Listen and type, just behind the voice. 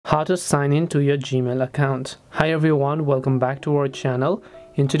How to sign in to your Gmail account. Hi everyone, welcome back to our channel.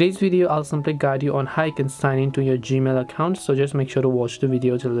 In today's video, I'll simply guide you on how you can sign into your Gmail account, so just make sure to watch the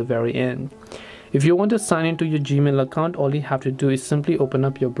video till the very end. If you want to sign into your Gmail account, all you have to do is simply open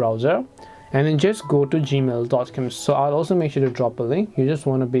up your browser and then just go to gmail.com. So I'll also make sure to drop a link. You just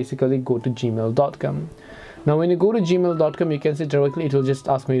want to basically go to gmail.com. Now when you go to gmail.com, you can see directly it will just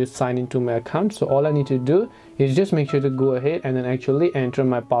ask me to sign into my account. So all I need to do is just make sure to go ahead and then actually enter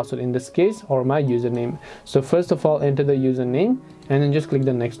my password in this case, or my username. So first of all, enter the username and then just click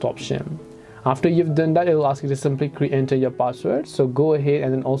the next option. After you've done that, it will ask you to simply enter your password. So go ahead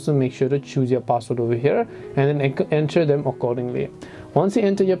and then also make sure to choose your password over here and then enter them accordingly. Once you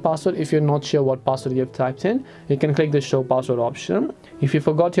enter your password, if you're not sure what password you have typed in, you can click the show password option. If you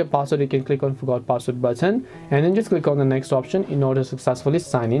forgot your password, you can click on forgot password button and then just click on the next option in order to successfully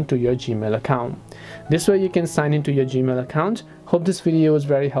sign in to your Gmail account. This way you can sign into your Gmail account. Hope this video was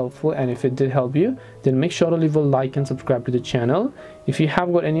very helpful, and if it did help you, then make sure to leave a like and subscribe to the channel. If you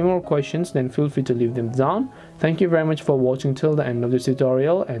have got any more questions, then feel free to leave them down. Thank you very much for watching till the end of this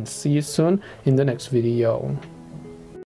tutorial, and see you soon in the next video.